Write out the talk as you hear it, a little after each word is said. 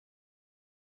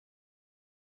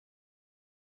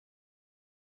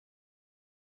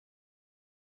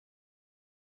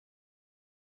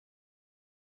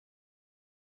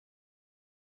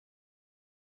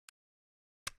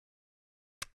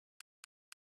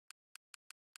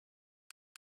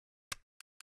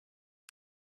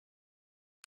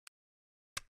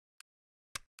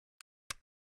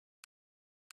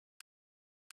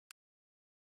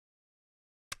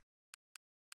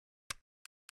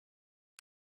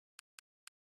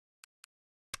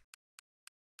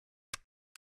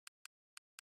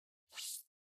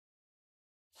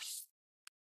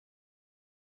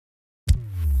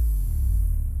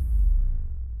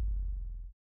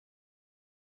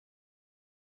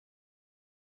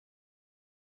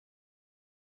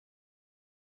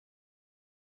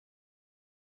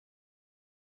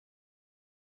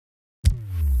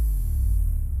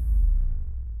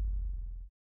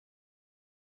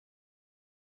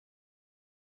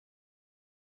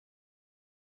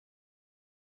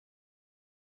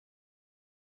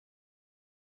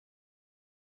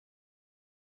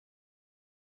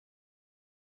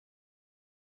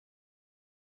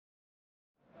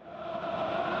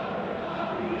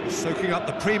Soaking up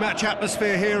the pre-match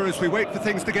atmosphere here as we wait for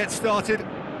things to get started.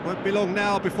 Won't be long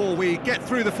now before we get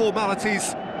through the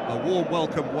formalities. A warm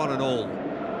welcome, one and all.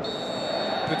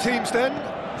 The teams then,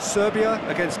 Serbia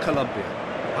against Colombia.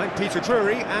 I'm Peter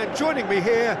Drury, and joining me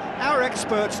here, our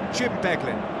expert, Jim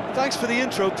Beglin. Thanks for the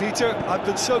intro, Peter. I've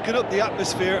been soaking up the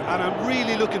atmosphere, and I'm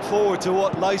really looking forward to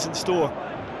what lies in store.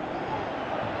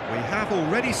 We have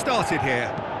already started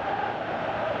here.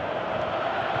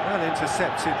 Well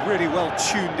intercepted, really well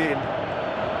tuned in.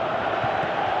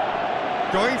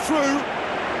 Going through.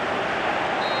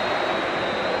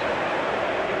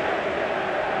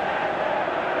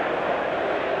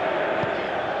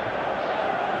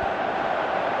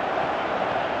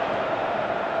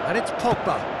 And it's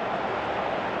Pogba.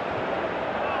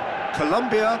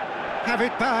 Colombia have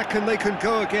it back and they can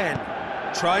go again.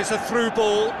 Tries a through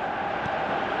ball.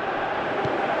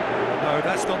 No,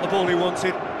 that's not the ball he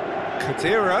wanted.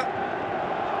 Khedira.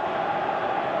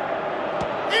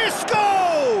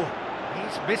 Isco!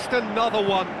 He's missed another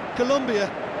one. Colombia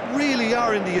really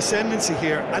are in the ascendancy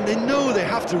here, and they know they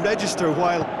have to register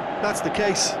while that's the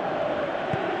case.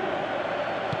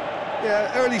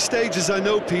 Yeah, early stages I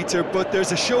know, Peter, but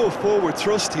there's a show of forward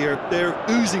thrust here. They're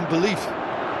oozing belief.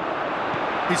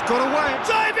 He's got away.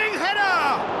 Diving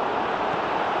header!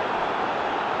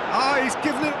 He's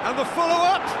given it, and the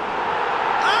follow-up.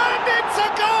 And it's a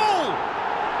goal!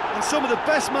 And some of the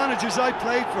best managers I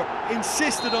played for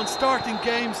insisted on starting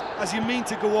games as you mean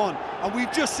to go on. And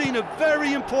we've just seen a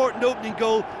very important opening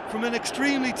goal from an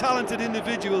extremely talented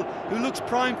individual who looks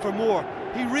primed for more.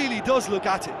 He really does look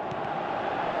at it.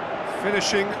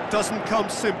 Finishing doesn't come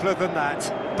simpler than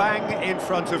that. Bang in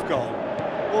front of goal.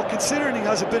 Well, considering he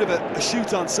has a bit of a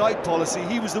shoot-on-sight policy,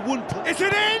 he was the one... Is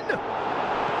it in?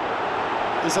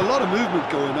 There's a lot of movement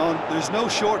going on. There's no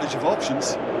shortage of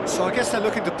options. So I guess they're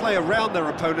looking to play around their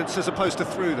opponents as opposed to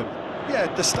through them. Yeah,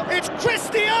 it's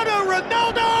Cristiano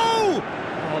Ronaldo!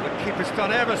 Oh, the keeper's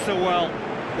done ever so well.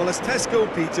 Well, as tests go,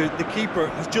 Peter, the keeper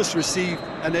has just received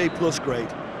an A+ grade.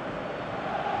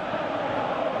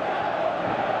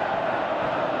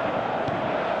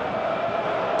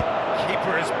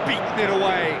 Keeper has beaten it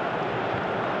away.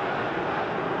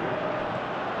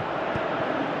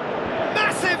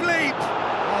 Massive leap!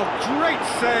 Oh, great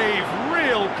save,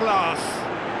 real class.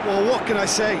 Well, what can I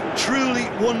say? Truly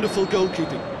wonderful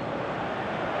goalkeeping.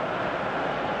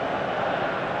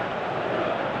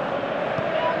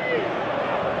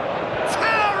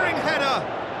 Towering header!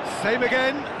 Same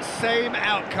again, same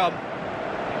outcome.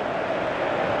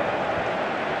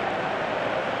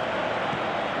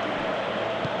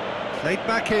 Played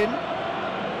back in.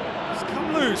 It's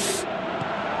come loose.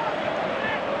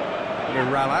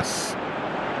 Morales.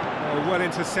 Oh, well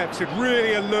intercepted,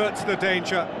 really alert to the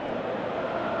danger.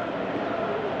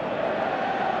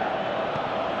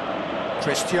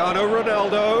 Cristiano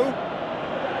Ronaldo.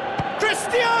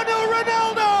 Cristiano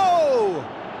Ronaldo!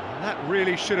 And that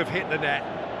really should have hit the net.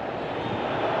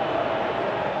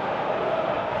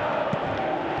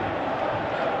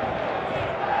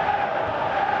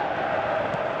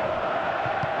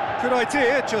 Good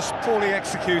idea, just poorly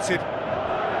executed.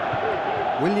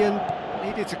 Willian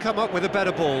needed to come up with a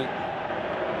better ball.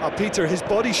 Peter, his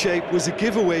body shape was a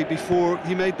giveaway before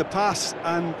he made the pass,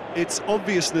 and its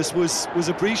obviousness was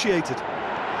appreciated.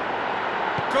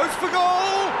 Goes for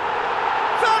goal!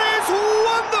 That is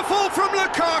wonderful from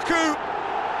Lukaku!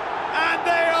 And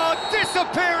they are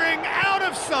disappearing out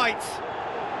of sight!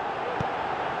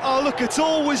 Oh, look, it's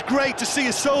always great to see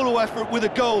a solo effort with a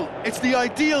goal. It's the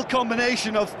ideal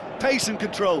combination of pace and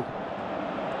control.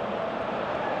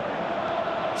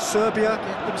 Serbia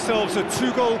get themselves a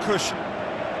 2-goal cushion.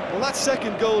 Well, that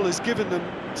second goal has given them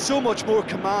so much more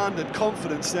command and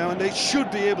confidence now, and they should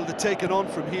be able to take it on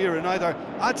from here and either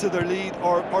add to their lead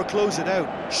or close it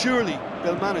out. Surely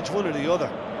they'll manage one or the other.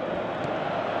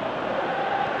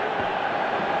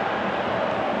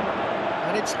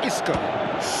 And it's Isco.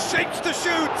 Shapes to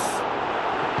shoot!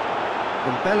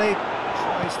 Dembele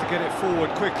tries to get it forward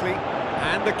quickly,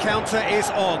 and the counter is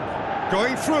on.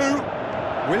 Going through,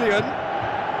 Willian.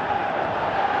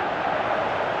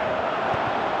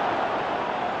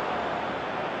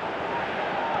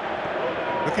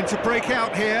 Looking to break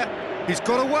out here. He's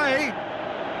got away.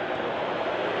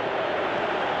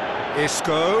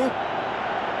 Isco.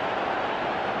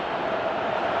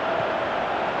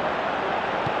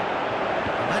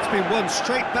 And that's been won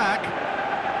straight back.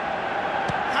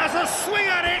 Has a swing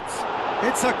at it.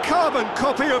 It's a carbon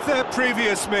copy of their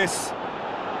previous miss.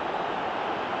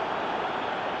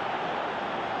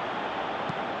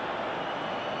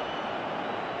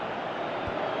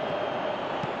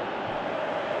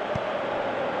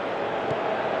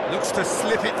 Looks to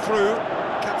slip it through.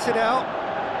 Gets it out.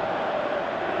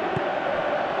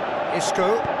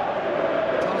 Isco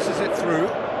passes it through.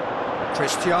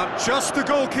 Christian, just the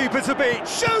goalkeeper to beat.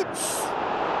 Shoots!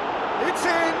 It's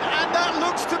in, and that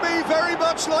looks to me very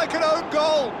much like an own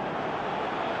goal.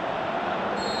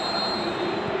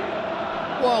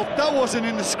 Well, that wasn't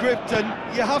in the script, and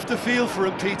you have to feel for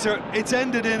him, Peter. It's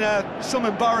ended in some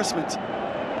embarrassment.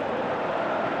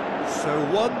 So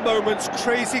one moment's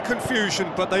crazy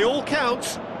confusion, but they all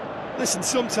count. Listen,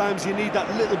 sometimes you need that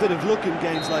little bit of luck in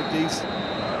games like these.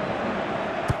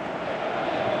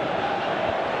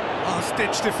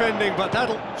 Last-ditch defending, but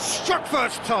that'll... Struck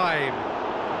first time!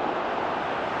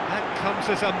 That comes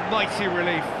as a mighty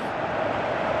relief.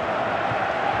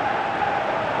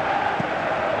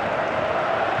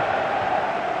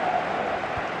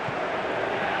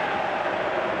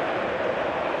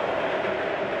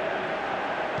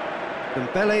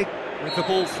 Dembele with the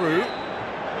ball through.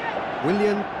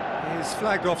 Willian is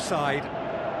flagged offside.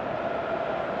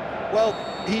 Well,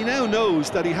 he now knows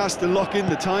that he has to lock in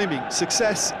the timing.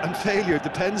 Success and failure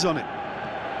depends on it.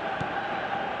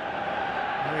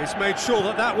 He's made sure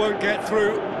that that won't get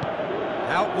through.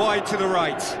 Out wide to the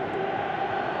right.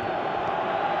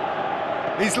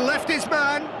 He's left his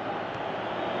man.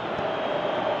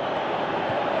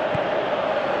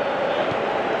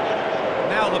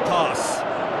 Now the pass.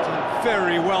 Done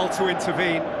very well to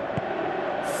intervene.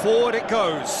 Forward it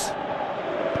goes.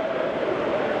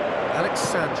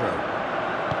 Alexandro.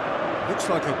 Looks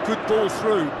like a good ball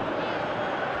through.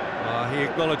 He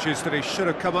acknowledges that he should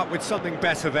have come up with something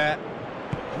better there.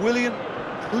 Willian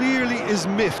clearly is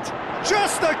miffed.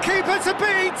 Just the keeper to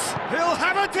beat! He'll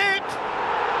have a dip!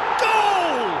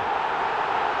 Goal!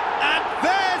 And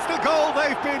there's the goal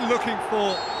they've been looking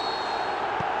for.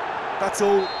 That's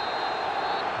all.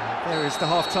 There is the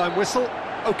half-time whistle.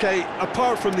 OK,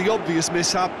 apart from the obvious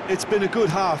mishap, it's been a good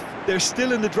half. They're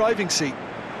still in the driving seat.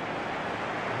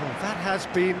 Well, that has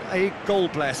been a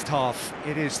goal-blessed half.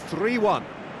 It is 3-1.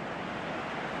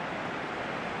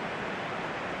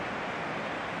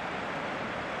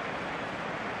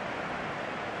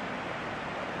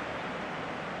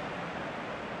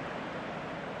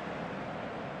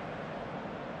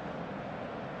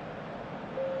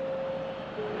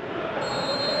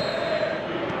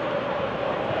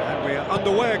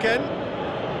 Underway again.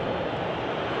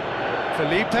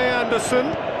 Felipe Anderson.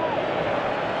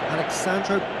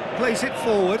 Alexandro plays it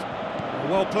forward.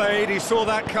 Well played, he saw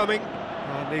that coming.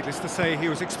 Needless to say, he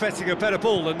was expecting a better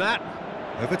ball than that.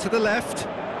 Over to the left.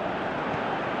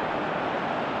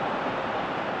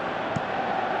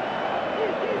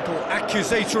 Little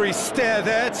accusatory stare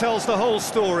there tells the whole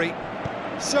story.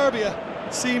 Serbia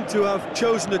seemed to have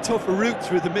chosen a tougher route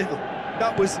through the middle.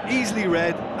 That was easily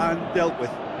read and dealt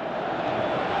with.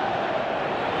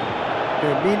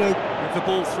 Firmino with the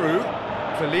ball through.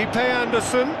 Felipe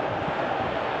Anderson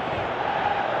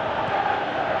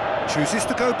chooses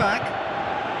to go back.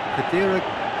 Khedira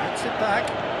gets it back.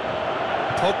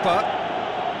 Pogba.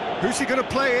 Who's he going to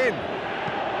play in?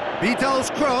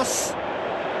 Vidal's cross.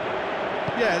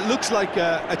 Yeah, it looks like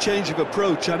a change of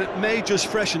approach, and it may just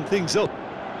freshen things up.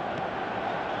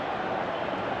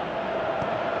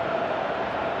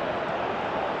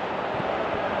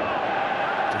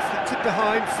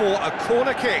 Behind for a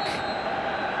corner kick.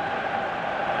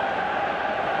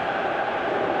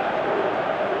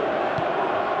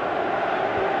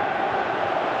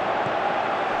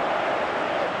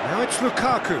 Now it's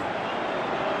Lukaku.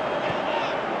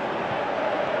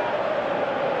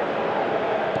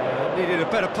 Needed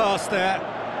a better pass there.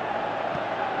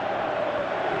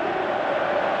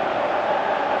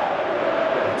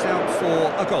 It's out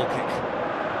for a goal kick.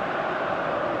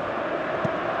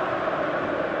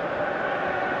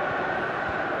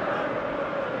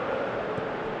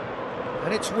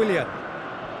 And it's Willian.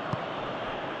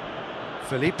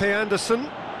 Felipe Anderson.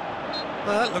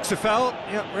 That looks a foul.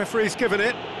 Yep, referee's given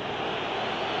it.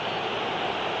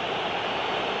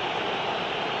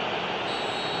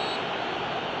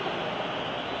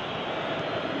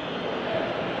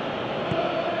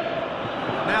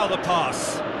 Now the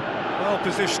pass. Well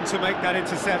positioned to make that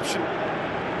interception.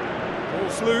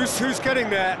 Ball's loose, who's getting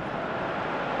there?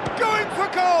 Going for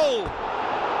goal!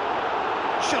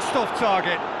 Just off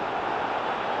target.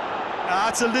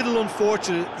 That's a little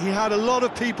unfortunate. He had a lot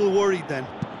of people worried then.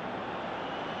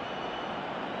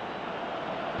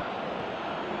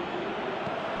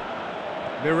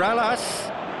 Mirallas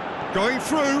going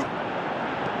through.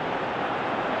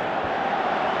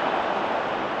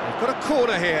 They've got a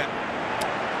corner here.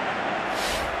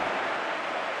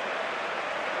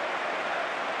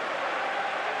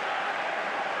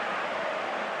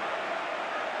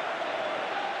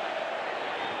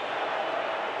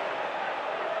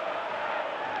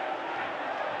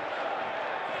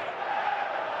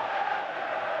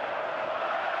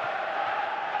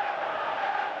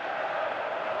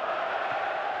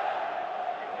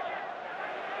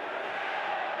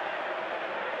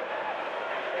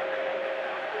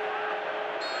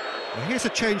 Well, here's a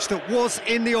change that was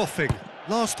in the offing.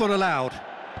 Last one allowed.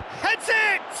 Heads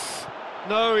it!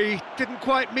 No, he didn't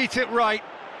quite meet it right.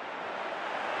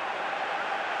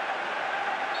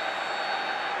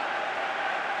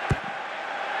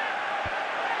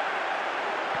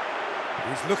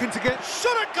 He's looking to get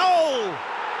shot at goal!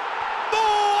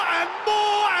 More and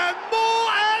more and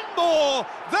more and more!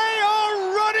 They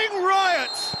are running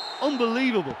riot!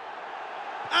 Unbelievable.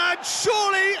 And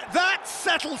surely that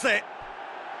settles it.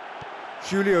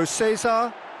 Julio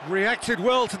Cesar reacted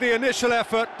well to the initial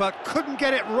effort, but couldn't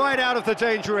get it right out of the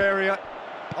danger area.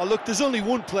 Oh, look, there's only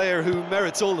one player who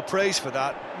merits all the praise for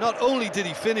that. Not only did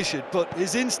he finish it, but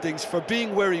his instincts for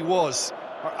being where he was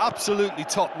are absolutely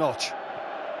top-notch.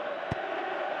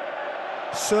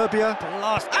 Serbia,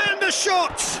 blast, and a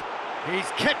shot! He's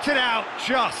kept it out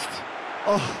just.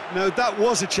 Oh, no, that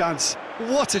was a chance.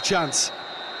 What a chance.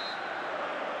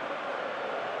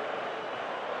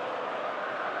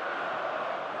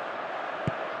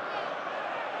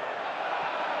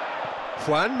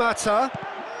 Juan Mata.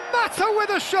 Mata with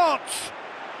a shot!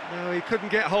 No, he couldn't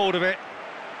get hold of it.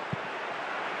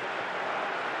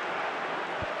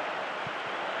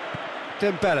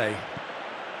 Dembele.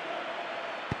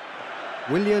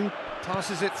 Willian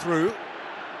passes it through.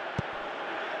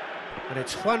 And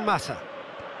it's Juan Mata.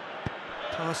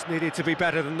 Pass needed to be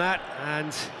better than that,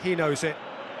 and he knows it.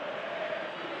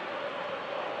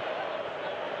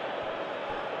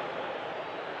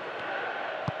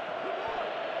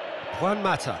 Juan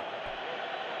Mata.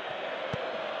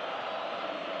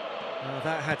 Oh,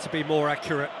 that had to be more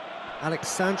accurate.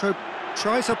 Alexandro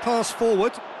tries a pass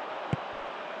forward.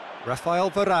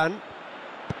 Rafael Varane.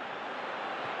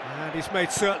 And he's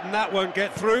made certain that won't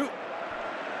get through.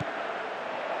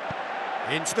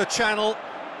 Into the channel.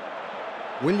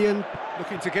 Willian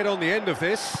looking to get on the end of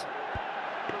this.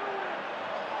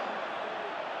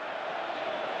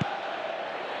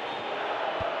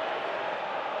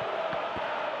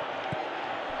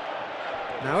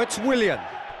 Now it's Willian.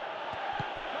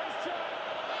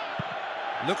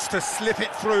 Looks to slip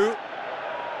it through.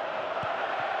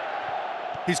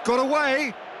 He's got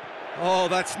away. Oh,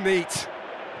 that's neat.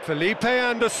 Felipe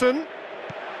Anderson.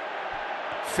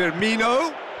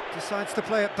 Firmino decides to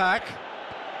play it back.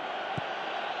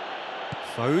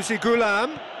 Fawzi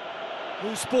Ghulam.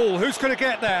 Whose ball? Who's going to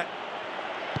get that?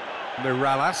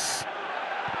 Mirallas.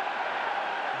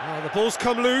 Oh, the ball's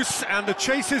come loose and the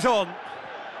chase is on.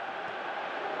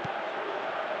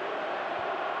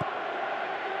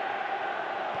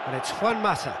 And it's Juan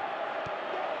Mata.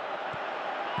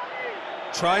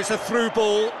 Tries a through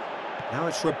ball. Now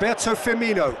it's Roberto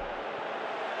Firmino.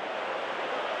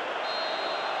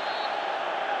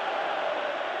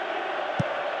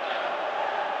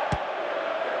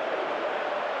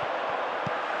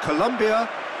 Colombia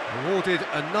awarded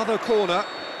another corner.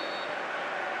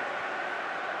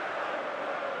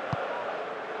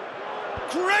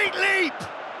 Great leap!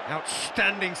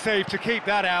 Outstanding save to keep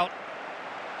that out.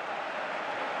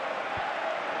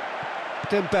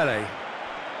 Dembele.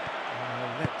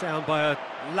 Let down by a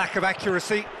lack of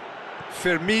accuracy.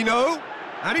 Firmino,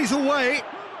 and he's away.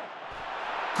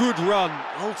 Good run,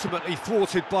 ultimately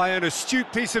thwarted by an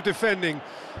astute piece of defending.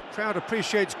 Crowd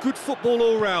appreciates good football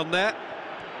all round there.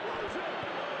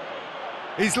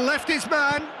 He's left his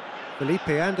man. Felipe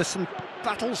Anderson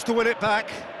battles to win it back.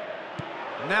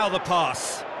 Now the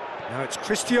pass. Now it's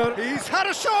Christian. He's had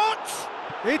a shot!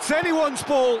 It's anyone's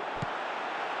ball.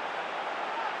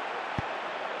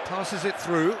 Passes it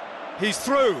through. He's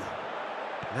through.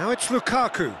 Now it's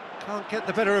Lukaku. Can't get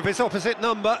the better of his opposite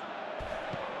number.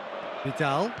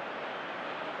 Vidal.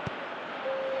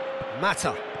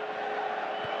 Mata.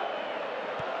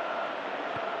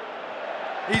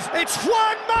 It's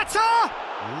Juan Mata!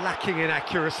 Lacking in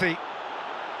accuracy.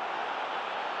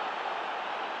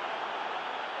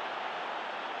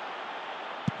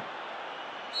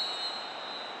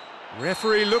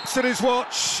 Referee looks at his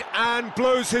watch and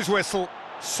blows his whistle.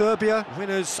 Serbia,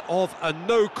 winners of a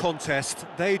no contest.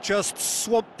 They just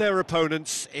swamped their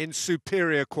opponents in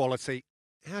superior quality.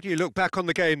 How do you look back on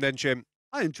the game then, Jim?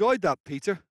 I enjoyed that,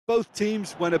 Peter. Both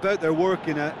teams went about their work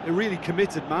in a really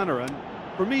committed manner, and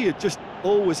for me it just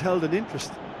always held an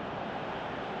interest.